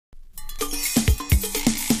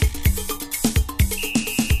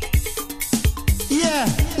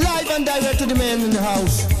Live and direct to the man in the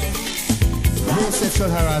house. No sexual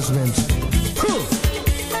harassment.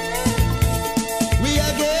 We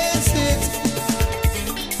against it.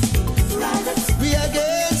 We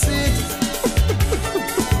against it.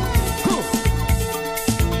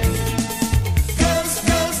 Girls,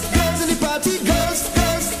 girls, girls in the party. Girls,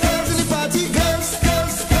 girls, girls in the party. Girls,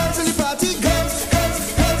 girls, girls in the party. Girls, girls,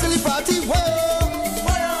 girls in the party. Whoa.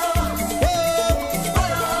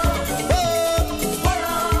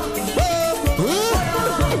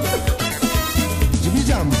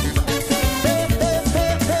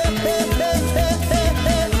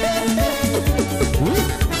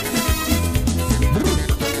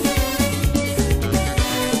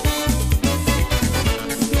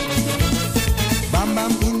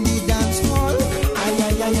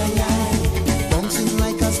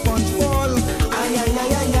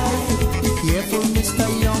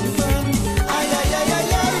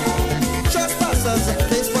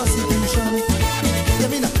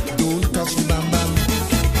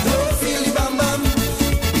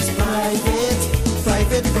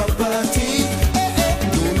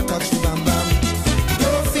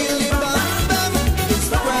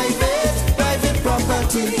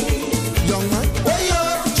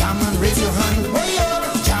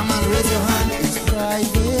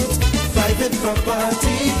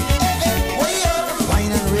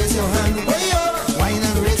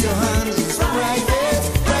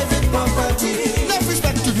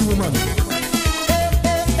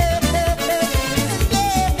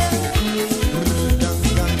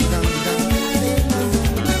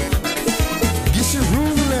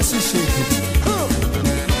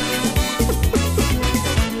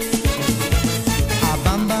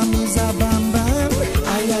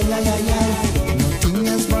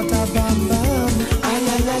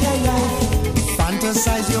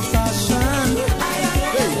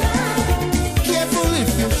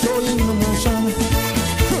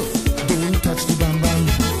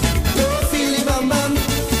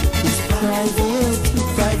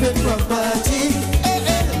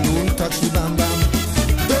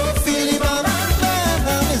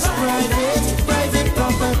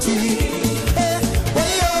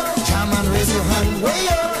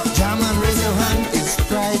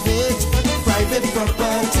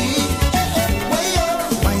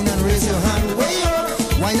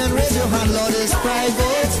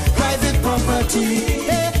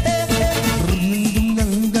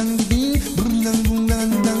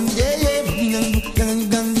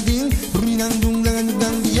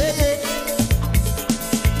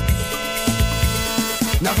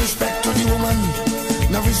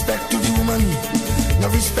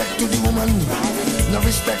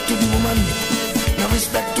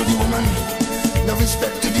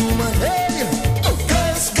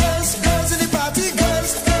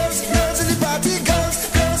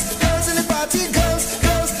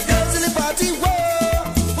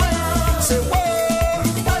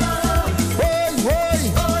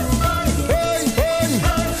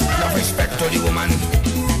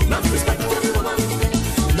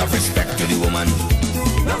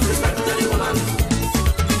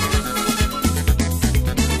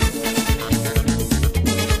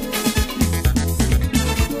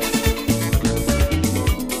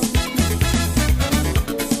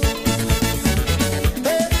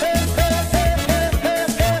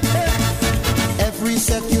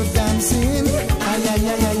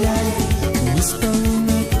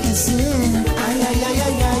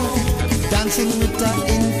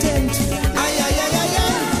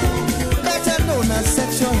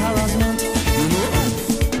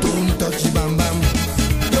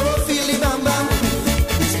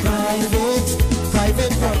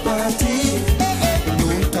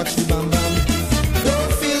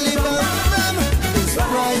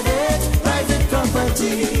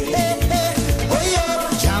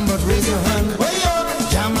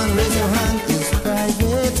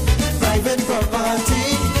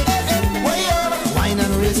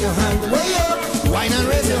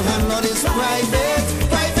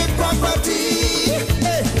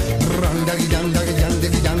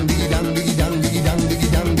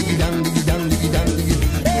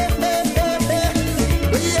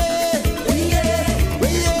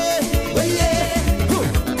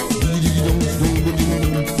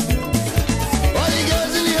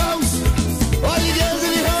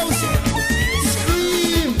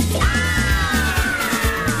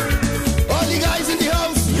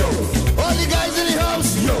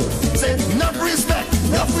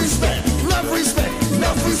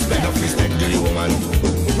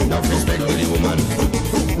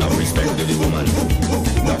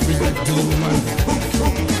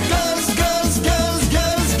 Girls, girls, girls,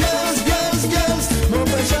 girls, girls, girls, girls, more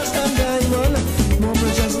precious.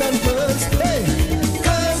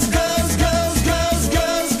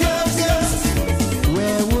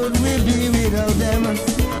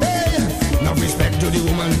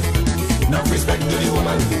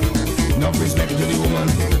 to the woman.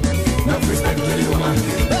 Enough respect to the woman.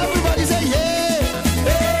 Everybody say yeah,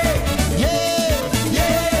 yeah, yeah, yeah,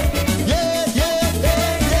 yeah, yeah, yeah,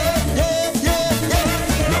 yeah, yeah,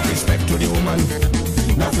 yeah. Enough respect to the woman.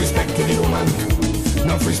 Enough respect to the woman.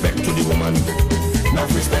 Enough respect to the woman.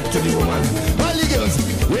 Enough respect to the woman. All the girls,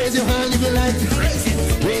 raise your hand if you like it.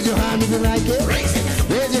 Raise your hand if you like it.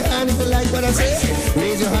 Raise your hand if you like what I say.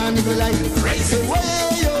 Raise your hand if you like it. Say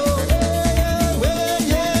way yo.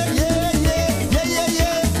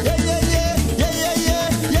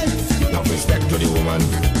 To the woman,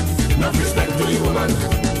 enough respect to the woman.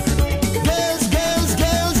 Girls, girls,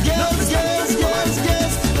 girls, girls, girls, girls,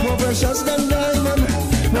 girls, more precious than diamond,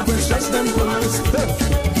 more precious than pearls.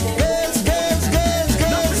 Girls, girls, girls,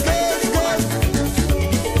 girls, girls, girls,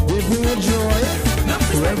 give me a joy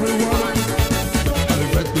for everyone. Enough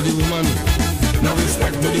respect to the woman, enough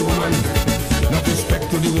respect to the woman, enough respect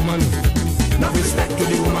to the woman, enough respect to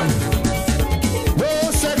the woman. No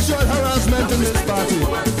sexual harassment in this party.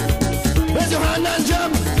 Raise your hand and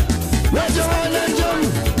jump. Raise your hand and jump.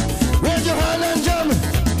 Raise your hand and jump.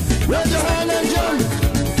 Raise your hand and jump.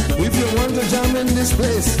 If you want to jump in this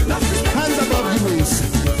place, hands above the waist.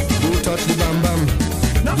 Do touch the bam bam.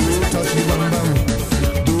 Do touch the bam bam.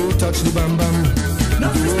 Do touch the bam bam.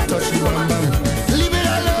 Do touch the bam bam. Leave it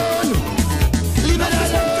alone. Leave it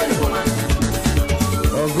alone.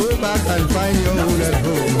 Or go back and find your own at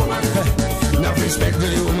home. Enough respect to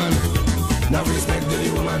the woman. Enough respect to the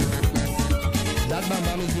woman. That bam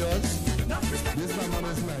bam is yours. This bam bam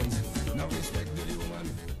is mine.